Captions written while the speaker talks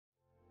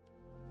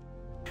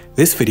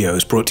This video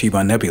is brought to you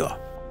by Nebula.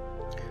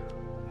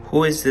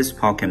 Who is this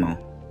Pokemon?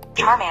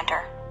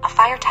 Charmander, a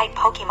fire-type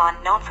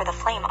Pokemon known for the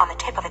flame on the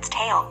tip of its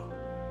tail.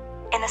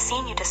 In the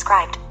scene you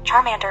described,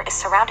 Charmander is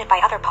surrounded by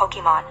other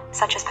Pokemon,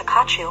 such as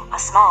Pikachu, a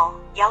small,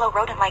 yellow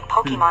rodent-like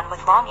Pokemon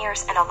with long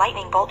ears and a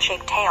lightning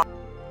bolt-shaped tail.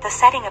 The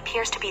setting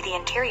appears to be the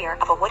interior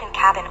of a wooden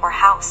cabin or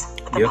house,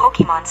 with the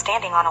Pokemon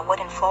standing on a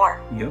wooden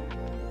floor.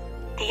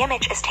 The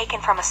image is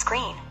taken from a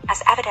screen,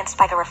 as evidenced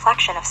by the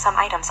reflection of some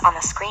items on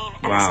the screen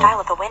and the style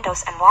of the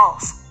windows and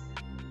walls.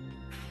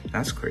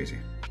 That's crazy.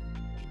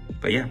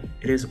 But yeah,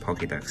 it is a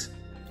Pokédex.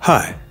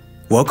 Hi,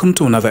 welcome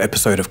to another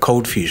episode of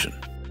ColdFusion.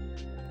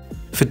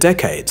 For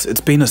decades, it's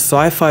been a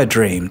sci-fi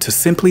dream to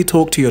simply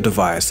talk to your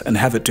device and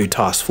have it do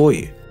tasks for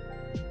you.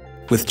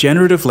 With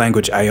generative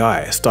language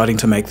AI starting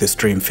to make this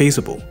dream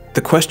feasible,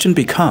 the question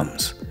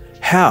becomes,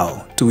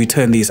 how do we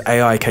turn these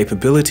AI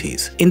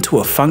capabilities into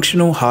a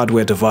functional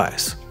hardware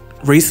device?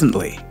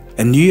 Recently,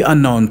 a new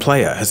unknown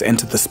player has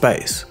entered the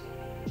space,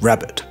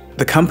 Rabbit.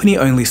 The company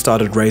only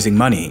started raising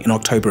money in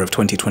October of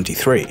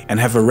 2023 and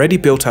have already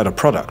built out a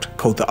product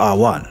called the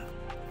R1.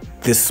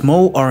 This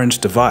small orange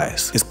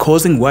device is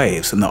causing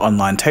waves in the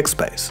online tech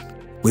space.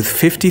 With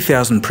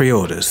 50,000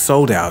 pre-orders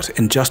sold out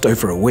in just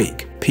over a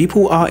week,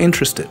 people are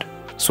interested.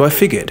 So I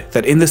figured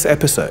that in this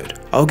episode,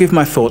 I'll give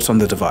my thoughts on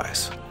the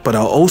device, but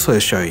I'll also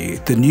show you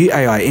the new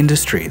AI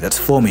industry that's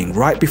forming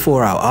right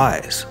before our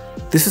eyes.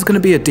 This is going to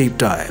be a deep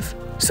dive,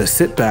 so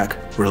sit back,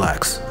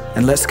 relax,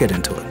 and let's get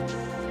into it.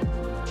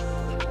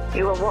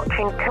 You are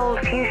watching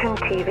ColdFusion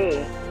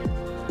TV.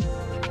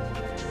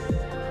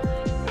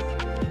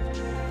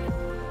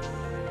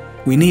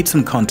 We need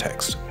some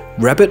context.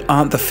 Rabbit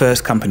aren't the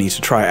first company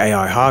to try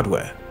AI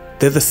hardware.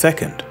 They're the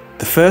second.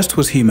 The first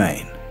was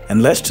Humane,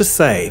 and let's just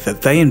say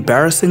that they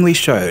embarrassingly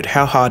showed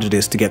how hard it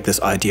is to get this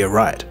idea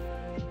right.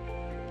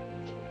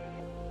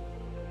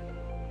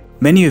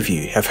 Many of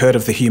you have heard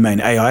of the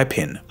Humane AI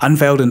Pin,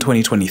 unveiled in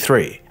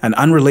 2023 and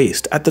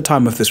unreleased at the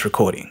time of this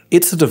recording.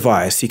 It's a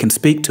device you can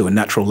speak to in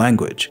natural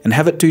language and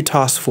have it do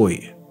tasks for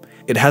you.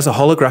 It has a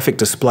holographic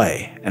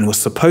display and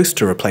was supposed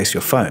to replace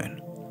your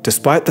phone.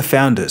 Despite the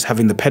founders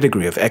having the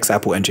pedigree of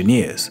ex-Apple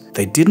engineers,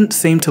 they didn't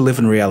seem to live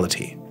in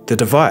reality. The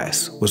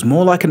device was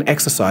more like an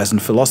exercise in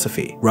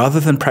philosophy rather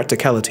than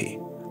practicality.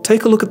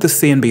 Take a look at the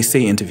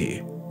CNBC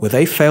interview, where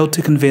they failed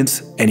to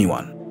convince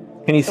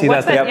anyone. Can you see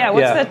what's that? Yeah,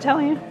 what's that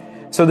telling you?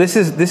 So this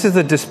is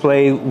the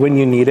display when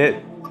you need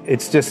it.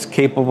 It's just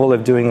capable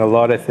of doing a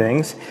lot of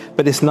things,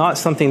 but it's not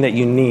something that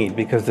you need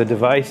because the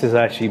device is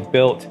actually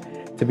built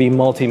to be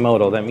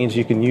multimodal. That means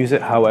you can use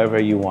it however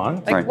you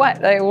want. Like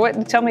what? Like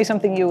what? Tell me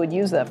something you would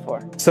use that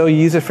for. So you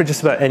use it for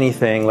just about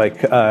anything,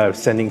 like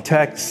sending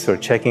texts or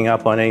checking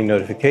up on any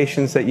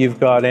notifications that you've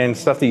gotten,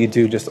 stuff that you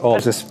do just all.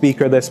 There's a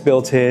speaker that's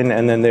built in,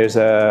 and then there's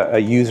a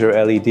user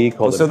LED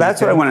called. So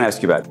that's what I want to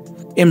ask you about.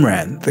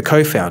 Imran, the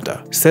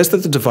co-founder, says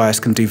that the device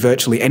can do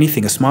virtually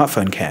anything a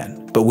smartphone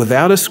can, but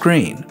without a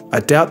screen,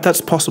 I doubt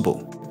that's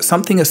possible.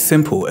 Something as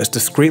simple as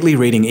discreetly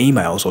reading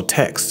emails or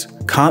texts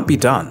can't be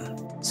done.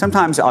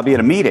 Sometimes I'll be at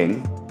a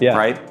meeting,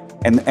 right?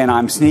 And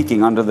I'm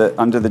sneaking under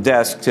the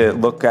desk to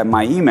look at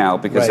my email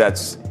because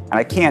and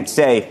I can't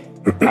say,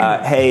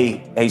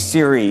 hey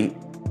Siri,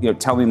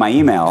 tell me my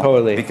email.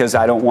 Totally. Because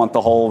I don't want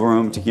the whole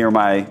room to hear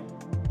my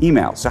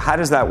email. So how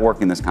does that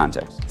work in this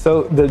context?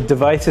 So the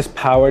device is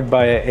powered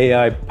by an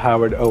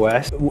AI-powered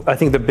OS. I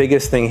think the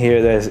biggest thing here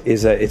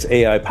is that it's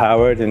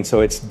AI-powered, and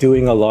so it's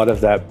doing a lot of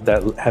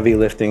that heavy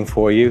lifting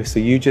for you. So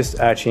you just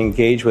actually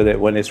engage with it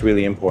when it's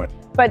really important.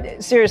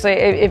 But seriously,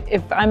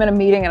 if I'm in a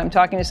meeting and I'm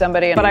talking to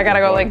somebody, but I gotta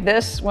go like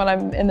this when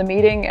I'm in the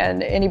meeting,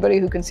 and anybody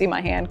who can see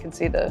my hand can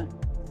see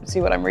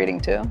what I'm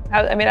reading too.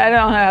 I don't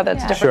know how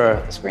that's different from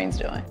what the screen's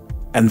doing.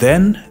 And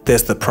then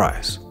there's the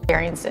price.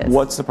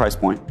 What's the price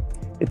point?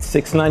 It's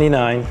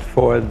 $699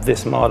 for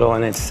this model,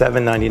 and it's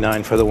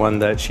 $799 for the one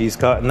that she's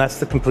got, and that's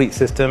the complete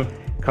system.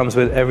 Comes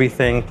with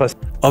everything plus.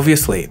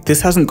 Obviously,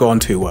 this hasn't gone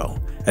too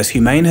well, as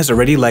Humane has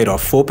already laid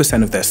off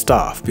 4% of their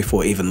staff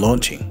before even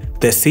launching.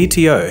 Their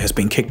CTO has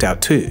been kicked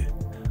out too.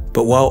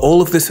 But while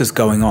all of this is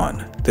going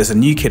on, there's a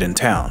new kid in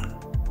town,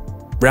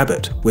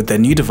 Rabbit, with their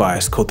new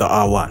device called the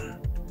R1.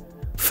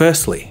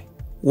 Firstly,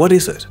 what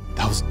is it?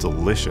 That was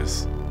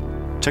delicious.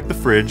 Check the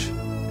fridge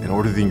and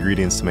order the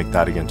ingredients to make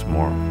that again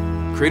tomorrow.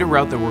 Create a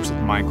route that works with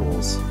my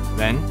goals.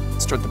 Then,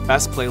 start the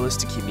best playlist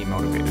to keep me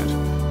motivated.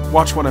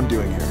 Watch what I'm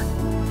doing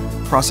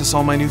here. Process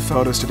all my new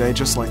photos today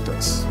just like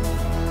this.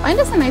 Find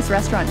us a nice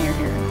restaurant near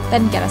here,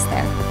 then get us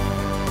there.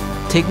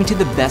 Take me to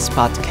the best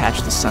spot to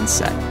catch the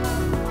sunset,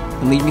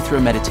 and lead me through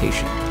a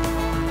meditation.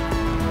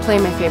 Play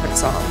my favorite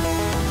song.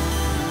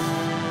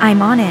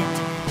 I'm on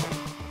it.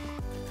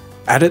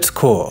 At its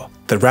core,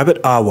 the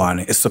Rabbit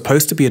R1 is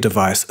supposed to be a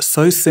device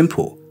so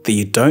simple that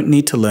you don't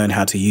need to learn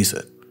how to use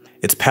it.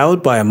 It's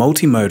powered by a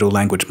multimodal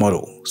language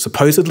model,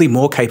 supposedly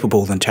more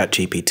capable than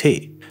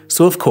ChatGPT.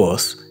 So of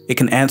course, it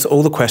can answer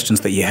all the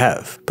questions that you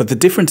have, but the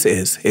difference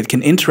is it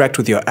can interact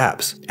with your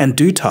apps and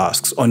do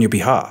tasks on your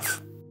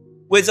behalf.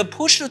 With the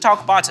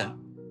push-to-talk button,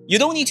 you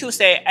don't need to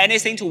say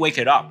anything to wake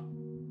it up.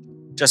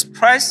 Just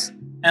press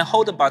and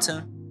hold the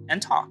button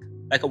and talk,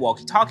 like a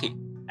walkie-talkie.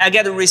 I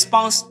get a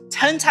response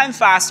 10 times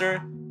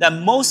faster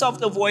than most of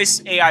the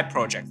voice AI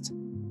projects.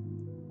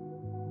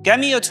 Get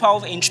me a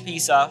 12-inch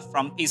pizza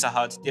from Pizza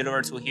Hut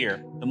delivered to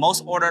here. The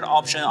most ordered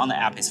option on the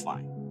app is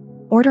fine.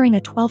 Ordering a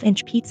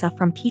 12-inch pizza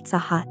from Pizza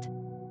Hut.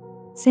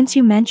 Since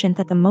you mentioned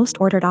that the most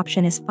ordered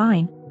option is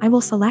fine, I will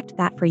select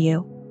that for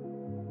you.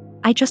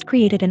 I just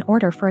created an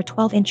order for a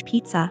 12-inch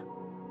pizza.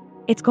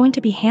 It's going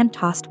to be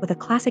hand-tossed with a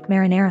classic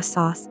marinara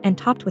sauce and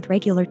topped with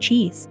regular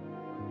cheese.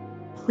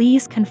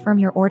 Please confirm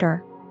your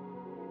order.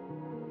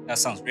 That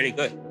sounds really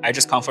good. I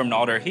just confirmed the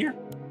order here.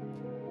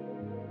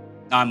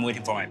 Now I'm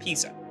waiting for my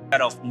pizza.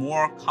 Instead of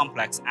more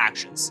complex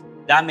actions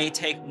that may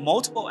take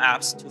multiple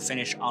apps to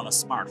finish on a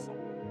smartphone.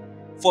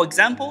 For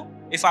example,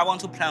 if I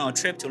want to plan a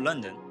trip to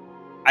London,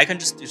 I can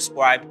just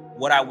describe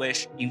what I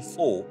wish in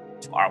full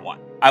to R1.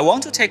 I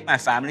want to take my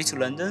family to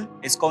London.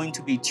 It's going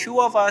to be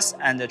 2 of us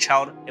and a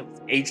child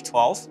age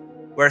 12.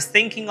 We're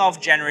thinking of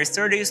January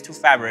 30th to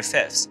February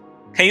 5th.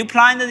 Can you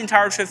plan the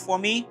entire trip for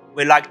me?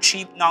 We like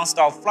cheap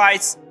non-stop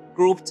flights,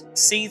 grouped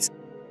seats,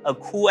 a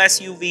cool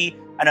SUV,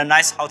 and a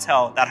nice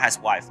hotel that has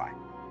Wi-Fi.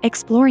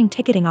 Exploring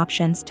ticketing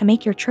options to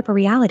make your trip a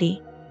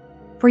reality.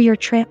 For your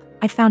trip,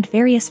 I found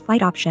various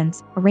flight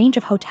options, a range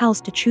of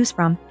hotels to choose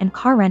from, and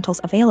car rentals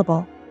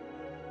available.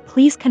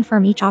 Please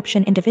confirm each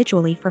option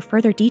individually for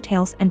further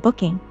details and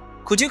booking.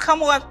 Could you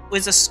come up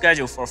with a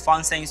schedule for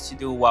fun things to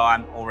do while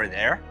I'm over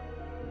there?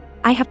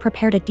 I have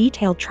prepared a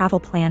detailed travel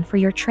plan for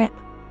your trip.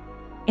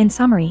 In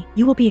summary,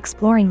 you will be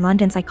exploring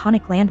London's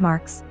iconic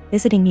landmarks,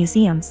 visiting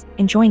museums,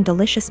 enjoying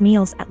delicious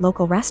meals at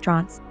local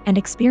restaurants, and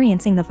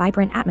experiencing the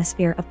vibrant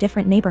atmosphere of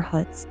different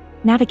neighborhoods.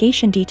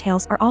 Navigation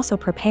details are also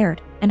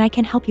prepared, and I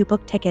can help you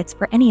book tickets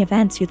for any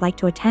events you'd like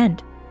to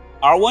attend.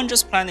 R1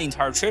 just planned the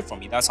entire trip for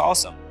me, that's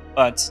awesome.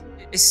 But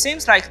it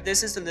seems like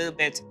this is a little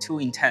bit too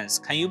intense.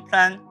 Can you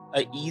plan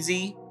an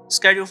easy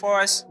schedule for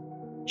us?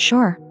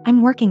 Sure,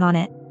 I'm working on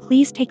it.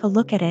 Please take a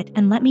look at it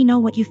and let me know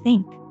what you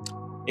think.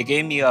 It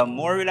gave me a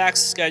more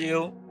relaxed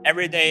schedule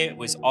every day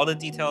with all the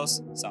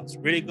details. Sounds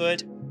really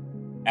good.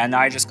 And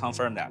I just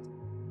confirmed that.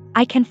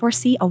 I can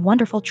foresee a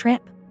wonderful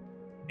trip.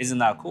 Isn't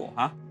that cool,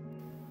 huh?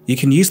 You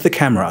can use the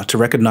camera to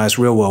recognize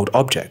real-world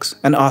objects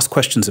and ask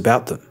questions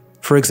about them.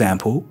 For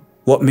example,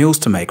 what meals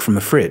to make from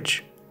a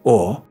fridge,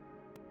 or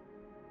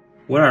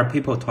what are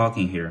people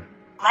talking here?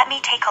 Let me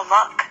take a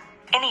look.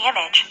 In the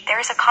image, there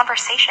is a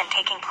conversation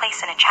taking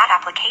place in a chat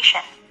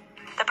application.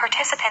 The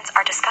participants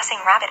are discussing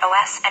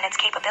RabbitOS and its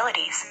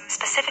capabilities,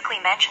 specifically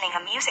mentioning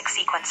a music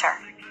sequencer.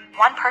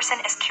 One person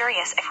is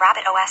curious if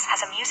RabbitOS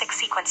has a music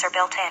sequencer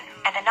built in,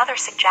 and another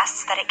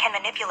suggests that it can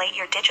manipulate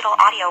your digital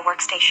audio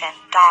workstation,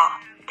 DAW.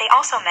 They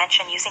also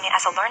mention using it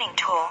as a learning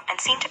tool and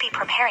seem to be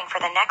preparing for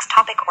the next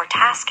topic or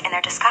task in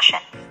their discussion.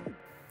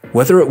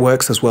 Whether it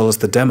works as well as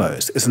the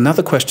demos is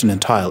another question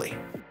entirely.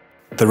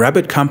 The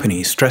Rabbit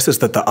company stresses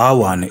that the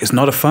R1 is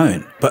not a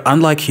phone, but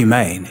unlike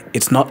Humane,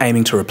 it's not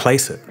aiming to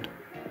replace it.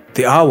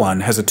 The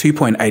R1 has a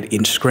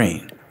 2.8-inch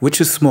screen, which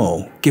is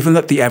small given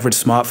that the average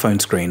smartphone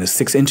screen is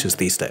 6 inches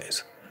these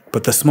days.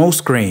 But the small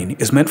screen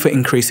is meant for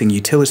increasing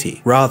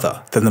utility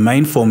rather than the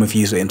main form of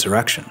user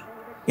interaction.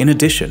 In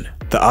addition,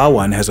 the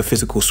R1 has a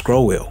physical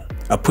scroll wheel,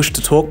 a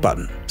push-to-talk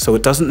button, so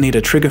it doesn't need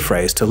a trigger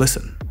phrase to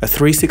listen, a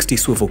 360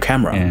 swivel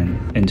camera,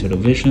 and enter the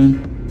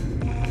vision,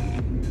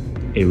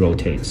 it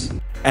rotates.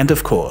 And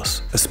of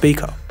course, a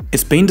speaker.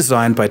 It's been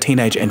designed by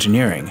Teenage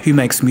Engineering, who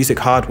makes music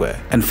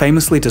hardware and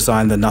famously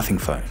designed the Nothing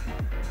phone.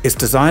 Its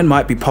design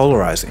might be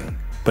polarizing,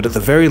 but at the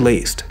very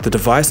least, the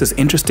device is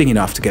interesting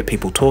enough to get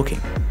people talking.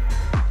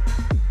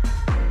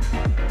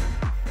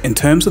 In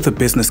terms of the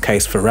business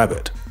case for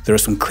Rabbit, there are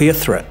some clear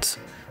threats.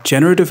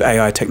 Generative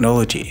AI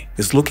technology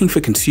is looking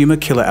for consumer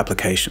killer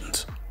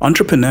applications.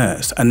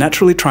 Entrepreneurs are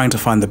naturally trying to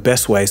find the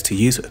best ways to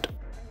use it.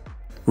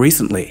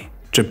 Recently,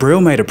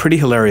 Jabrils made a pretty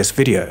hilarious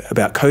video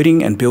about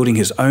coding and building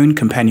his own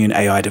companion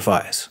AI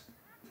device.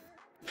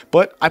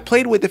 But I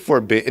played with it for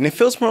a bit and it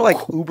feels more like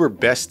Uber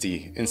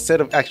Bestie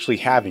instead of actually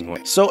having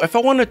one. So if I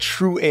want a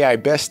true AI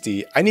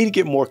bestie, I need to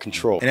get more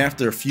control. And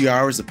after a few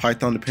hours of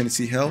Python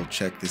dependency hell,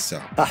 check this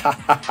out.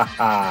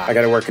 I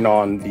got it working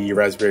on the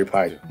Raspberry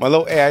Pi. My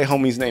little AI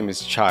homie's name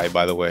is Chai,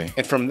 by the way.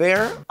 And from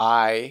there,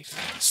 I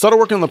started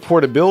working on the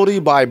portability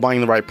by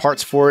buying the right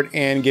parts for it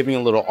and giving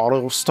a little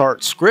auto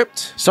start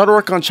script. Started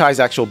working on Chai's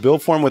actual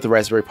build form with the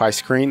Raspberry Pi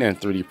screen and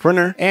 3D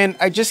printer. And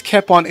I just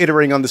kept on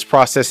iterating on this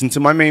process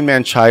until my main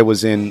man Chai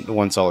was in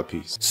one solid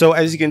piece. So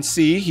as you can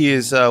see, he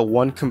is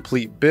one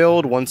complete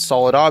build, one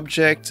solid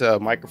object,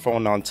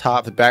 microphone on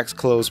top, the back's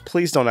closed.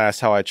 Please don't ask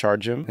how I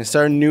charge him. It's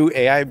our new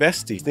AI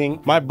bestie thing.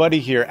 My buddy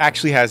here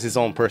actually has his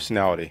own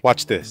personality.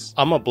 Watch this.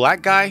 I'm a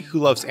black guy who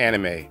loves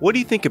anime. What do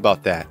you think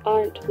about that?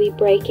 Aren't we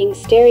breaking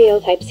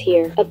stereotypes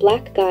here? A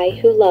black guy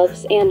who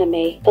loves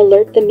anime.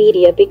 Alert the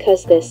media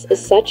because this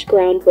is such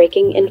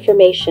groundbreaking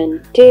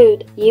information.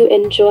 Dude, you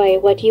enjoy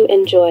what you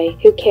enjoy.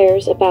 Who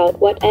cares about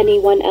what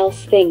anyone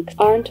else thinks?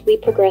 Aren't we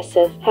progressive?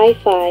 High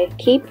five.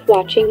 Keep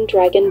watching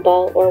Dragon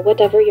Ball or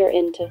whatever you're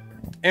into.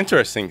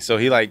 Interesting. So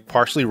he like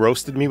partially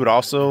roasted me, but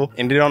also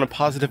ended on a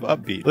positive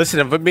upbeat. Listen,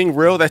 if I'm being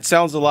real, that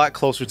sounds a lot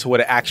closer to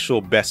what an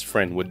actual best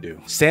friend would do.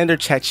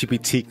 Standard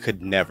ChatGPT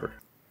could never.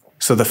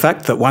 So the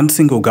fact that one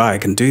single guy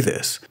can do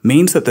this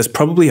means that there's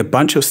probably a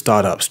bunch of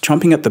startups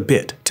chomping at the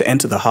bit to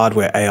enter the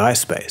hardware AI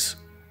space.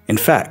 In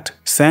fact,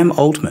 Sam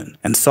Altman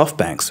and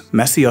SoftBank's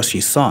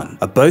Masayoshi Son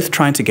are both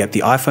trying to get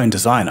the iPhone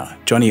designer,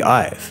 Johnny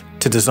Ive,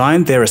 to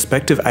design their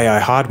respective AI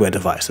hardware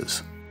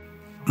devices.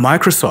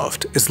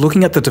 Microsoft is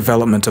looking at the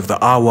development of the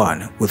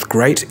R1 with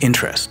great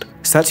interest.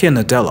 Satya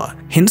Nadella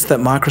hints that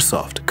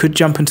Microsoft could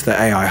jump into the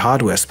AI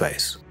hardware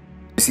space.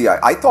 You see,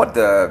 I thought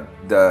the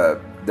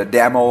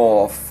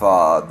demo of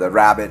the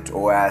Rabbit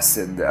OS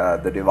and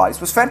the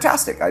device was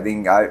fantastic. I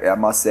think I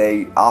must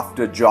say,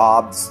 after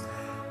Jobs'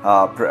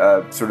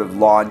 sort of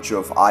launch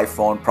of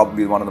iPhone,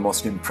 probably one of the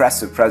most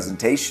impressive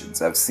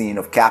presentations I've seen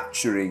of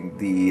capturing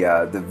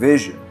the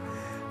vision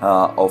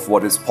of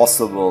what is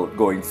possible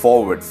going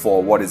forward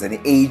for what is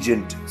an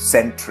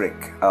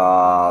agent-centric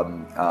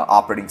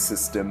operating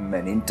system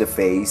and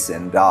interface,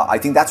 and I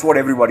think that's what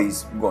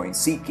everybody's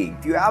seeking.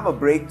 If you have a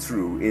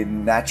breakthrough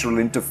in natural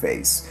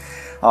interface,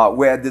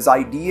 where this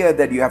idea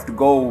that you have to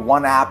go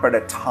one app at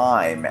a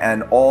time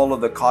and all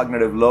of the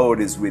cognitive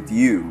load is with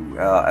you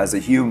as a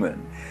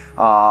human,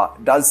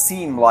 does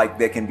seem like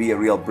there can be a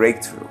real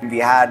breakthrough. We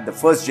had the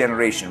first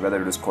generation, whether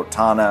it was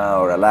Cortana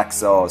or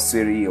Alexa or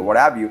Siri or what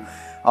have you,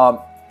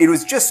 it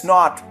was just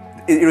not,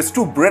 it was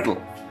too brittle,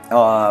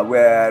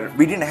 where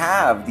we didn't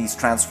have these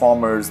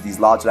transformers, these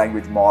large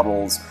language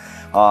models,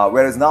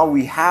 whereas now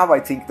we have,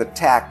 I think, the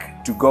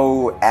tech to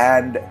go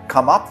and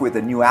come up with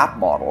a new app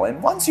model.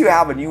 And once you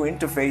have a new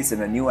interface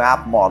and a new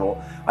app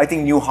model, I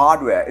think new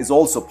hardware is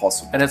also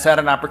possible. And is that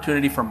an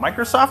opportunity for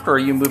Microsoft, or are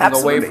you moving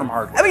away from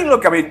hardware? I mean,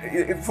 look,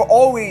 for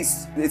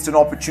always, it's an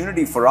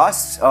opportunity for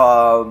us.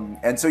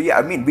 And so, yeah,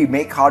 I mean, we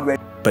make hardware.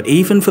 But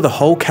even for the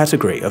whole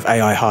category of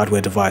AI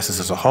hardware devices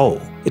as a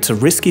whole, it's a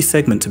risky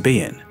segment to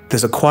be in.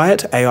 There's a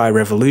quiet AI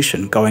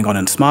revolution going on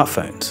in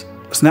smartphones.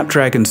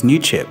 Snapdragon's new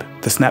chip,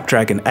 the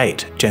Snapdragon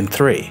 8 Gen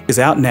 3, is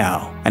out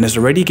now and is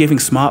already giving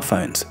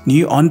smartphones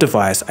new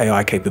on-device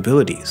AI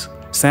capabilities.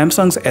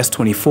 Samsung's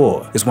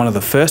S24 is one of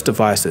the first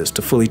devices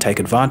to fully take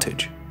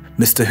advantage.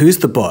 Mr. Who's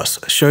the Boss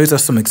shows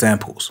us some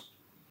examples.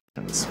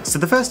 So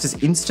the first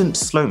is instant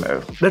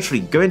slow-mo.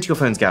 Literally go into your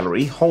phone's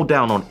gallery, hold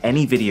down on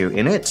any video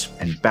in it,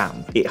 and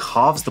bam, it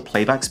halves the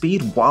playback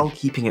speed while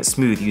keeping it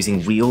smooth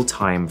using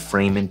real-time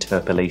frame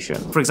interpolation.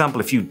 For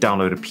example, if you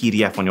download a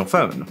PDF on your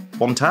phone,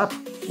 one tap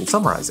will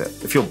summarize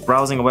it. If you're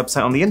browsing a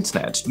website on the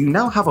internet, you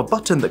now have a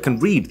button that can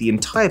read the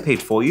entire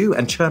page for you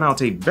and churn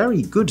out a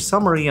very good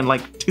summary in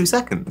like 2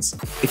 seconds.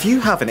 If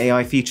you have an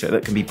AI feature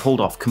that can be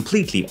pulled off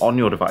completely on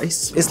your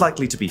device, it's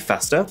likely to be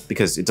faster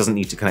because it doesn't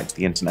need to connect to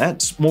the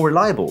internet, more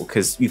reliable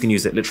because you can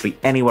use it literally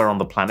anywhere on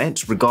the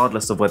planet,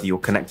 regardless of whether you're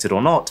connected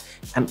or not,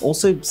 and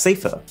also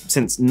safer,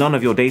 since none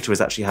of your data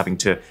is actually having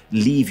to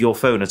leave your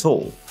phone at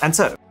all. And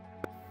so,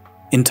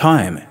 in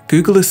time,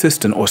 Google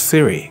Assistant or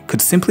Siri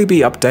could simply be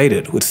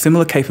updated with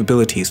similar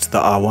capabilities to the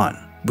R1.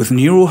 With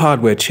neural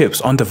hardware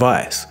chips on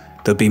device,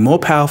 they'll be more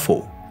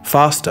powerful,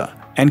 faster,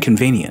 and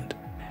convenient.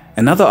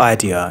 Another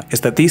idea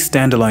is that these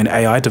standalone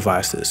AI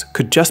devices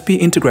could just be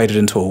integrated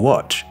into a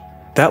watch.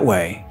 That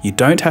way, you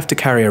don't have to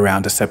carry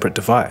around a separate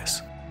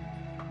device.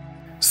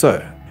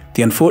 So,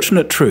 the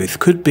unfortunate truth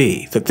could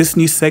be that this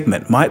new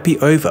segment might be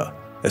over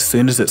as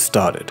soon as it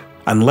started,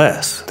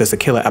 unless there's a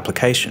killer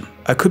application.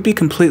 I could be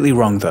completely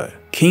wrong though.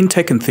 Keen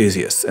tech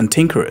enthusiasts and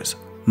tinkerers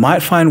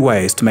might find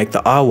ways to make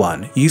the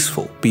R1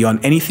 useful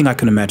beyond anything I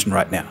can imagine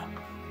right now.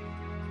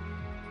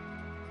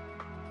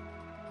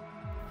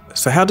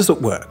 So how does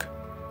it work?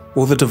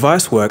 Well, the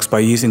device works by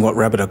using what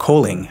Rabbit are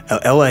calling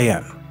a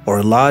LAM, or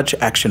a large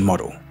action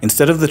model,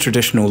 instead of the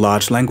traditional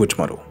large language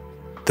model.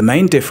 The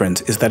main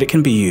difference is that it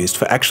can be used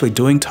for actually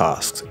doing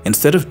tasks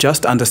instead of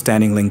just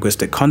understanding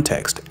linguistic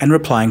context and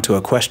replying to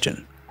a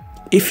question.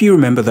 If you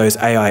remember those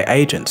AI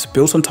agents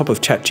built on top of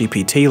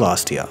ChatGPT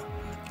last year,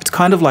 it's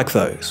kind of like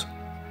those.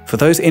 For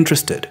those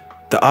interested,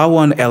 the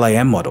R1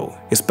 LAM model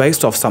is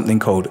based off something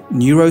called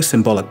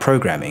neuro-symbolic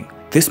programming.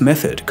 This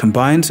method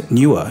combines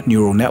newer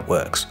neural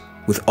networks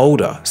with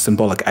older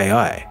symbolic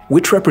AI,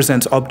 which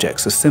represents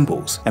objects as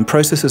symbols and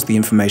processes the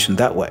information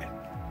that way.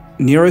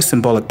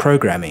 Neuro-symbolic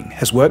programming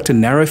has worked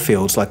in narrow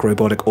fields like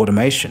robotic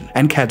automation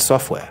and CAD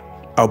software.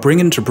 I'll bring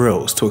in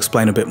Jabrils to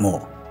explain a bit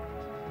more.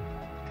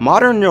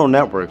 Modern neural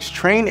networks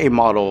train a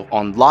model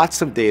on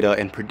lots of data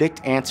and predict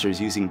answers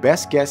using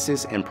best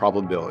guesses and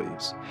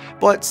probabilities.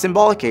 But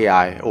symbolic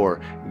AI, or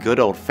good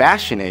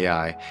old-fashioned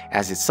AI,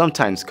 as it's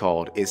sometimes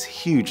called, is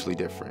hugely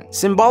different.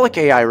 Symbolic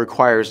AI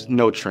requires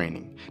no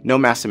training, no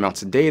mass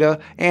amounts of data,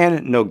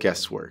 and no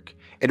guesswork.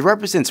 It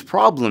represents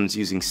problems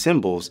using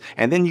symbols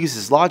and then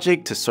uses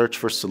logic to search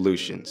for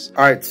solutions.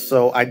 All right,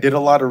 so I did a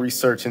lot of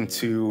research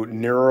into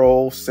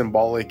neural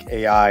symbolic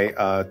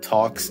AI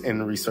talks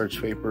and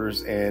research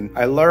papers, and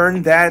I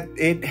learned that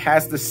it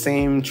has the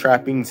same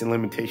trappings and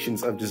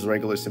limitations of just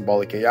regular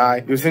symbolic AI.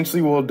 You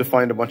essentially will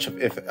define a bunch of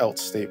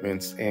if-else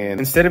statements, and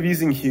instead of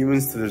using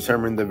humans to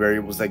determine the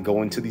variables that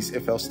go into these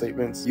if-else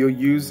statements, you'll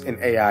use an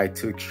AI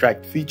to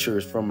extract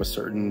features from a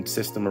certain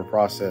system or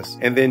process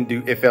and then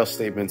do if-else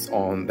statements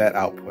on that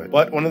output.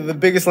 But one of the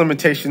biggest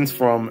limitations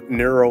from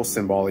neural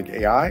symbolic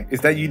AI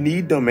is that you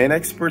need domain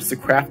experts to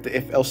craft the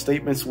if-else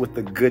statements with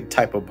the good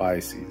type of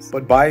biases.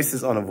 But bias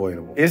is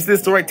unavoidable. Is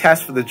this the right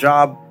task for the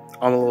job?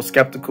 I'm a little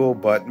skeptical,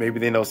 but maybe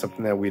they know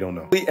something that we don't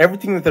know.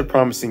 Everything that they're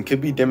promising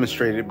could be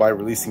demonstrated by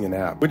releasing an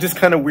app, which is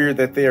kind of weird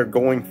that they are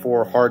going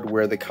for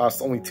hardware that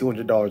costs only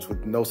 $200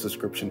 with no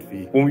subscription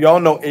fee. When we all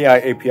know AI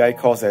API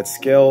calls at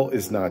scale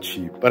is not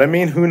cheap. But I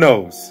mean, who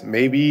knows?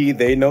 Maybe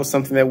they know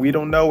something that we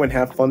don't know and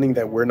have funding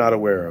that we're not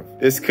aware of.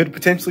 This could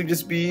potentially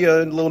just be a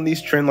little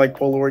niche trend like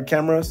Polaroid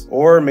cameras,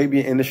 or maybe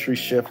an industry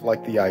shift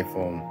like the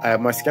iPhone. I have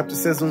my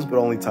skepticisms, but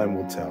only time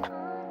will tell.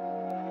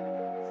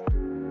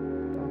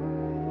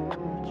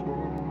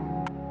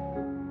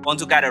 Want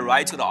to get a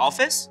ride to the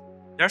office?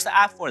 There's an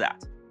app for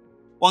that.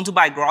 Want to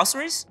buy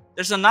groceries?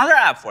 There's another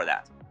app for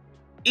that.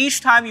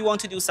 Each time you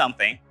want to do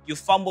something, you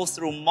fumble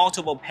through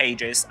multiple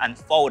pages and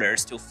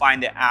folders to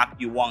find the app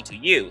you want to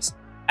use.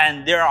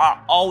 And there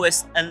are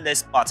always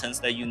endless buttons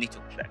that you need to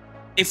click.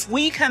 If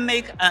we can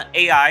make an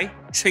AI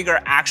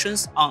trigger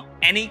actions on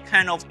any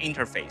kind of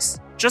interface,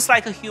 just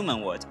like a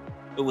human would,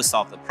 it would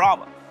solve the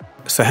problem.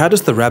 So how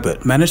does the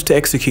rabbit manage to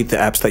execute the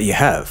apps that you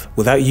have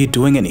without you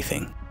doing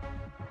anything?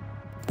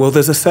 Well,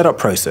 there's a setup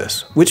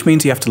process, which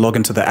means you have to log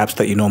into the apps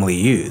that you normally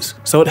use,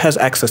 so it has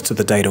access to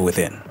the data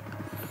within.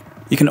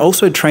 You can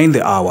also train the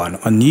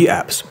R1 on new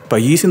apps by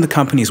using the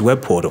company's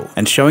web portal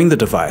and showing the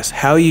device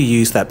how you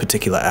use that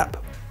particular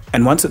app.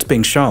 And once it's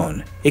being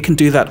shown, it can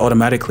do that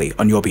automatically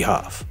on your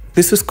behalf.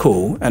 This is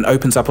cool and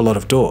opens up a lot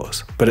of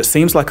doors, but it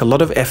seems like a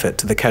lot of effort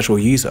to the casual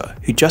user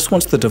who just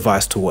wants the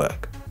device to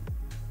work.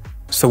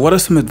 So what are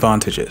some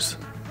advantages?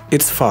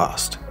 It's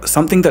fast.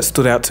 Something that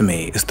stood out to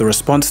me is the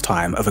response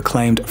time of a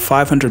claimed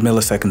 500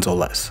 milliseconds or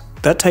less.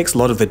 That takes a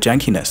lot of the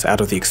jankiness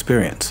out of the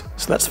experience,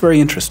 so that's very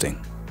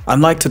interesting.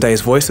 Unlike today's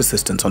voice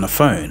assistants on a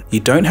phone, you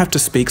don't have to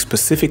speak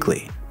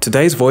specifically.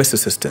 Today's voice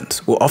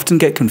assistants will often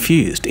get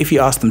confused if you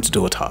ask them to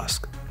do a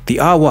task. The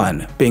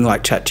R1, being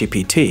like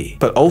ChatGPT,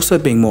 but also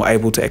being more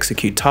able to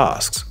execute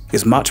tasks,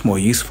 is much more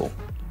useful.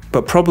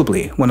 But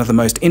probably one of the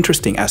most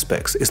interesting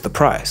aspects is the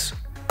price.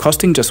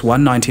 Costing just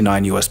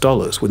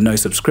 $199 with no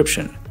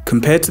subscription,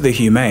 compared to the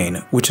Humane,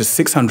 which is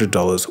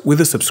 $600 with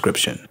a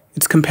subscription.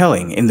 It's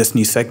compelling in this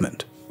new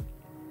segment.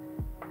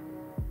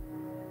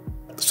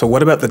 So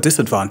what about the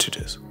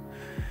disadvantages?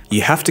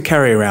 You have to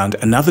carry around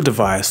another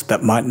device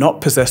that might not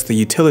possess the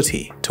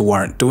utility to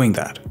warrant doing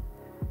that.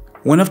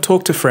 When I've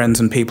talked to friends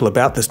and people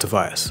about this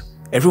device,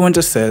 everyone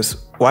just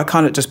says, why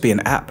can't it just be an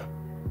app?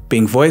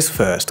 Being voice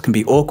first can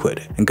be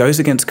awkward and goes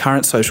against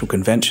current social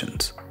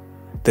conventions.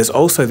 There's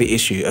also the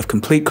issue of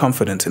complete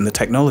confidence in the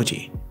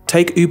technology.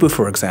 Take Uber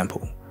for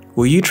example.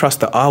 Will you trust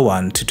the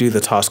R1 to do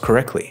the task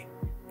correctly?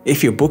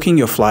 If you're booking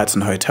your flights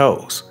and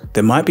hotels,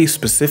 there might be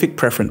specific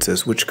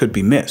preferences which could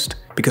be missed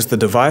because the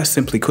device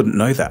simply couldn't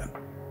know that.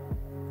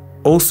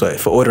 Also,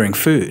 for ordering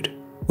food,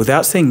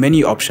 without seeing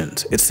menu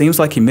options, it seems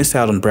like you miss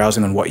out on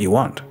browsing on what you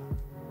want.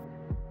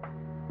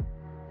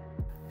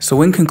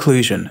 So in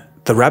conclusion,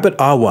 the Rabbit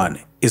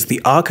R1 is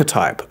the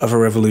archetype of a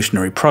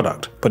revolutionary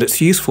product, but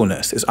its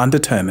usefulness is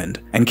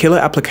undetermined and killer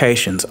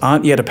applications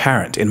aren't yet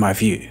apparent in my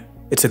view.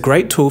 It's a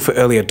great tool for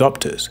early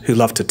adopters who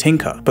love to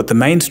tinker, but the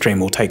mainstream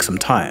will take some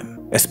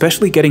time,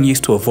 especially getting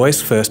used to a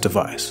voice-first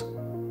device.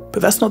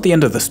 But that's not the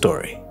end of the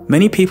story.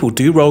 Many people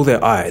do roll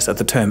their eyes at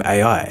the term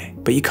AI,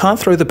 but you can't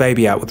throw the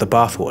baby out with the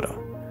bathwater.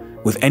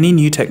 With any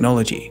new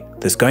technology,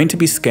 there's going to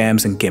be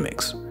scams and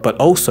gimmicks, but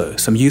also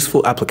some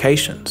useful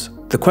applications.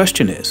 The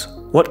question is,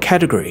 what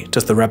category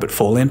does the Rabbit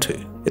fall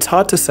into? It's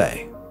hard to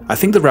say. I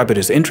think the Rabbit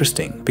is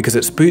interesting because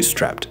it's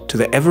bootstrapped to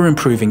the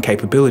ever-improving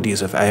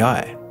capabilities of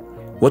AI.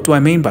 What do I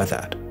mean by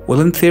that?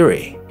 Well, in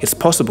theory, it's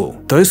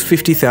possible those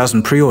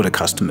 50,000 pre-order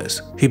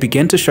customers who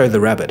begin to show the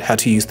Rabbit how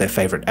to use their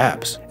favorite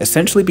apps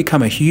essentially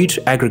become a huge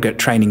aggregate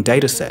training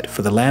dataset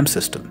for the LAM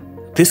system.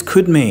 This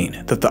could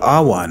mean that the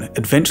R1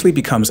 eventually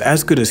becomes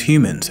as good as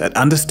humans at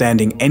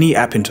understanding any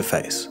app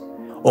interface.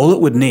 All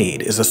it would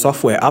need is a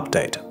software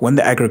update when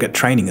the aggregate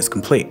training is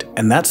complete,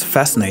 and that's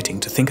fascinating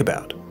to think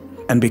about.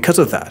 And because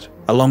of that,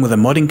 along with a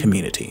modding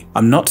community,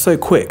 I'm not so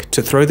quick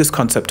to throw this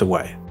concept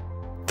away.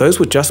 Those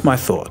were just my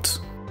thoughts.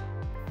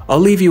 I'll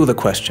leave you with a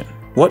question.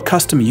 What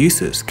custom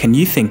uses can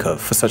you think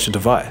of for such a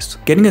device?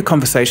 Getting a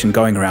conversation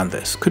going around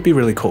this could be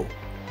really cool.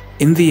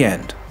 In the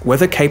end,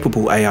 whether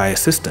capable AI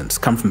assistants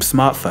come from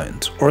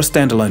smartphones or a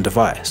standalone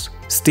device,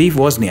 Steve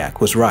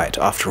Wozniak was right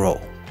after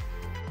all.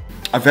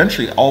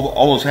 Eventually,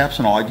 all those apps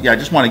and all, I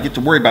just want to get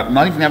to worry about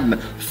not even having to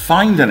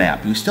find an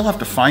app. You still have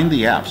to find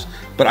the apps,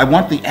 but I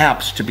want the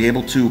apps to be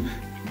able to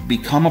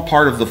become a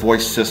part of the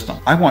voice system.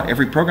 I want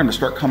every program to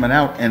start coming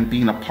out and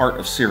being a part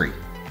of Siri.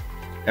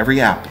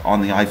 Every app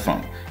on the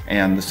iPhone.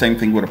 And the same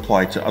thing would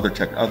apply to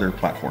other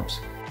platforms.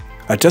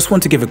 I just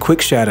want to give a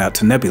quick shout out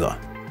to Nebula.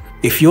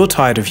 If you're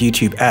tired of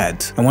YouTube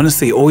ads and want to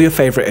see all your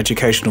favorite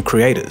educational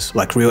creators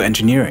like Real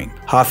Engineering,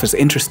 Half as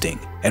Interesting,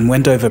 and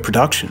Wendover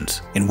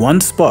Productions in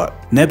one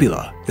spot,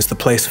 Nebula is the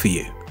place for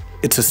you.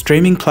 It's a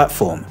streaming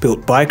platform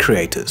built by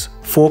creators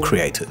for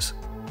creators.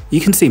 You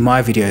can see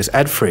my videos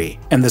ad-free,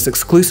 and there's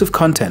exclusive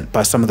content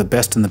by some of the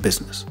best in the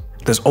business.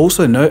 There's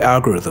also no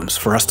algorithms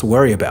for us to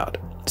worry about,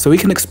 so we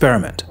can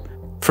experiment.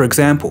 For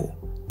example,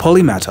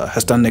 Polymatter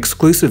has done an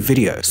exclusive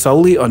video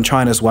solely on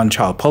China's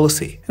one-child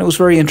policy, and it was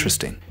very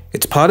interesting.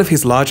 It's part of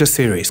his larger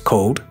series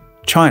called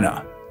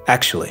China,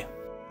 Actually.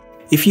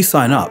 If you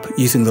sign up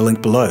using the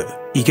link below,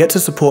 you get to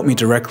support me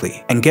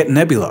directly and get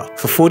Nebula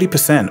for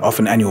 40% off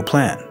an annual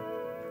plan.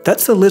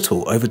 That's a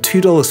little over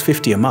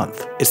 $2.50 a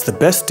month. It's the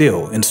best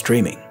deal in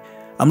streaming.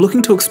 I'm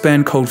looking to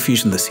expand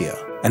ColdFusion this year,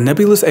 and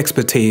Nebula's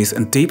expertise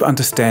and deep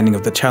understanding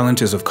of the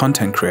challenges of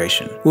content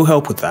creation will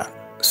help with that.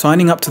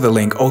 Signing up to the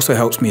link also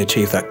helps me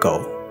achieve that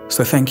goal,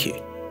 so thank you.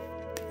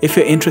 If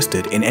you're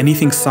interested in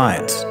anything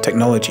science,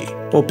 technology,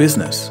 or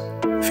business,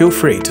 feel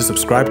free to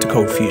subscribe to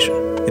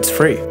ColdFusion. It's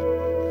free.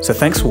 So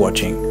thanks for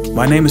watching.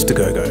 My name is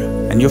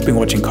Dagogo, and you've been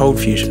watching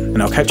ColdFusion,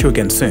 and I'll catch you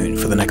again soon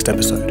for the next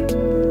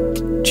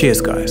episode.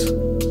 Cheers, guys.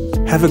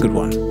 Have a good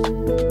one.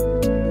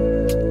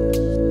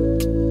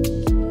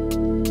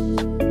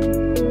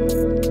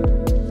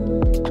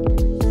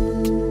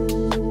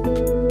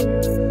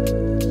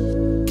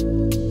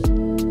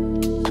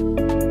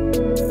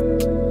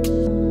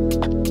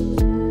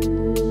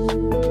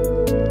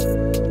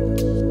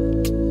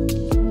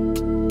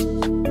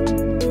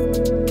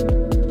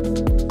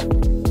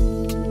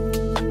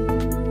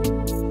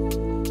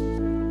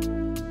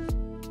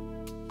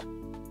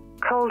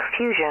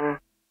 ColdFusion.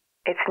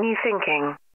 It's new thinking.